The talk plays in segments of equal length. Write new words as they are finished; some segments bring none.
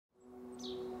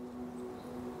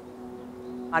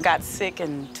I got sick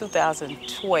in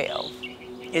 2012.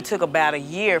 It took about a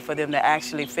year for them to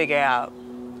actually figure out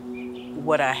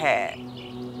what I had,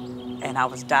 and I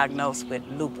was diagnosed with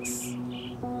lupus.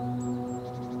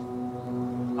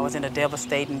 I was in a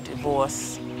devastating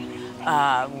divorce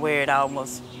where I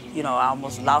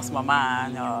almost lost my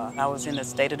mind. I was in a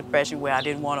state of depression where I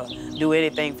didn't want to do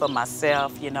anything for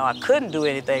myself. I couldn't do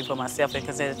anything for myself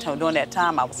because during that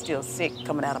time I was still sick,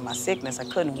 coming out of my sickness. I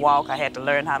couldn't walk. I had to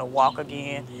learn how to walk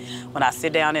again. When I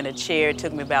sit down in a chair, it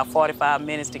took me about 45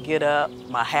 minutes to get up.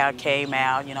 My hair came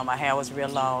out. My hair was real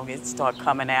long. It started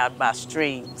coming out by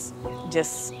streams. I'm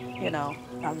just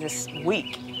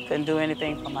weak. Couldn't do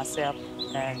anything for myself,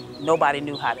 and nobody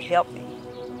knew how to help me.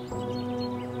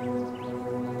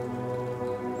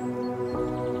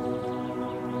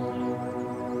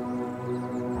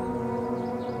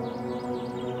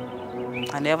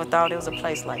 I never thought there was a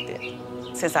place like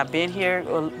that. Since I've been here,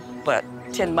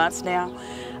 10 months now,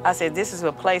 I said, this is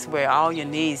a place where all your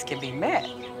needs can be met.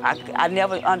 I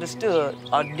never understood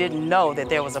or didn't know that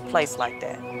there was a place like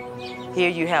that. Here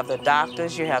you have the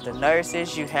doctors, you have the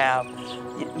nurses, you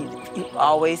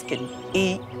always can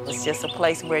eat. It's just a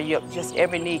place where just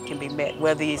every need can be met,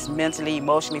 whether it's mentally,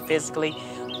 emotionally, physically,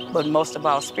 but most of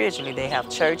all spiritually. They have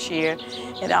church here.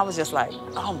 And I was just like,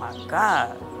 oh my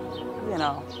God,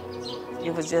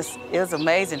 It was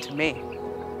amazing to me.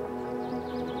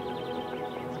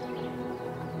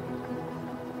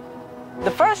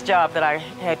 The first job that I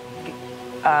had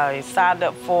signed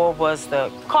up for was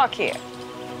the car care.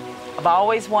 I've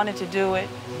always wanted to do it,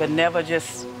 but never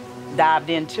just dived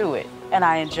into it. And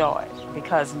I enjoy it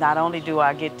because not only do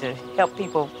I get to help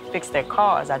people fix their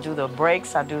cars, I do the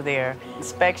brakes, I do their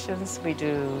inspections, we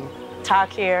do tire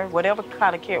care, whatever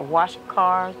kind of care, wash a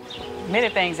car, many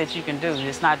things that you can do.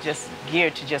 It's not just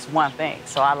geared to just one thing,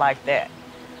 so I like that.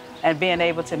 And being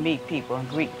able to meet people and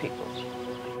greet people.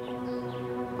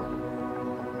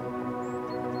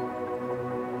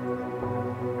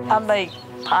 I make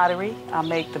pottery, I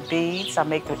make the beads, I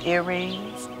make the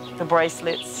earrings, the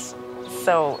bracelets.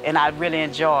 And I really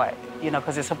enjoy it,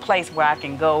 because it's a place where I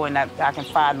can go and I can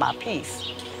find my peace,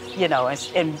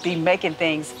 and be making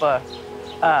things for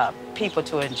people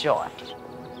to enjoy.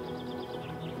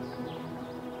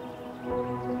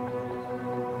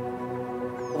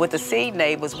 With the seed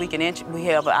neighbors, we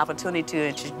have an opportunity to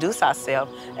introduce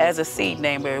ourselves as a seed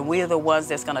neighbor, and we're the ones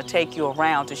that's going to take you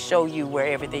around to show you where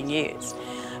everything is,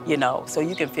 so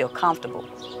you can feel comfortable.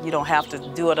 You don't have to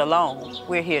do it alone.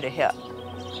 We're here to help.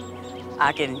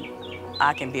 I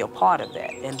can be a part of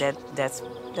that, and that's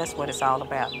what it's all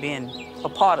about, being a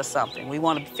part of something. We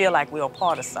want to feel like we're a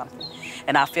part of something.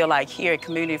 And I feel like here at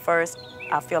Community First,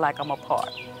 I feel like I'm a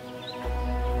part.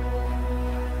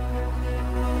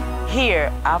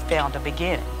 Here, I found a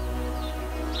beginning.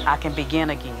 I can begin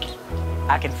again.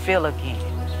 I can feel again.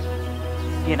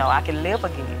 I can live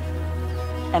again.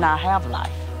 And I have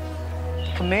life.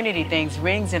 Community things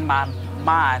rings in my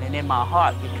mind and in my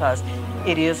heart because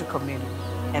it is a community.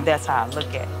 And that's how I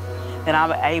look at it. And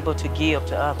I'm able to give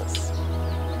to others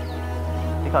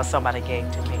because somebody gave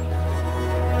to me.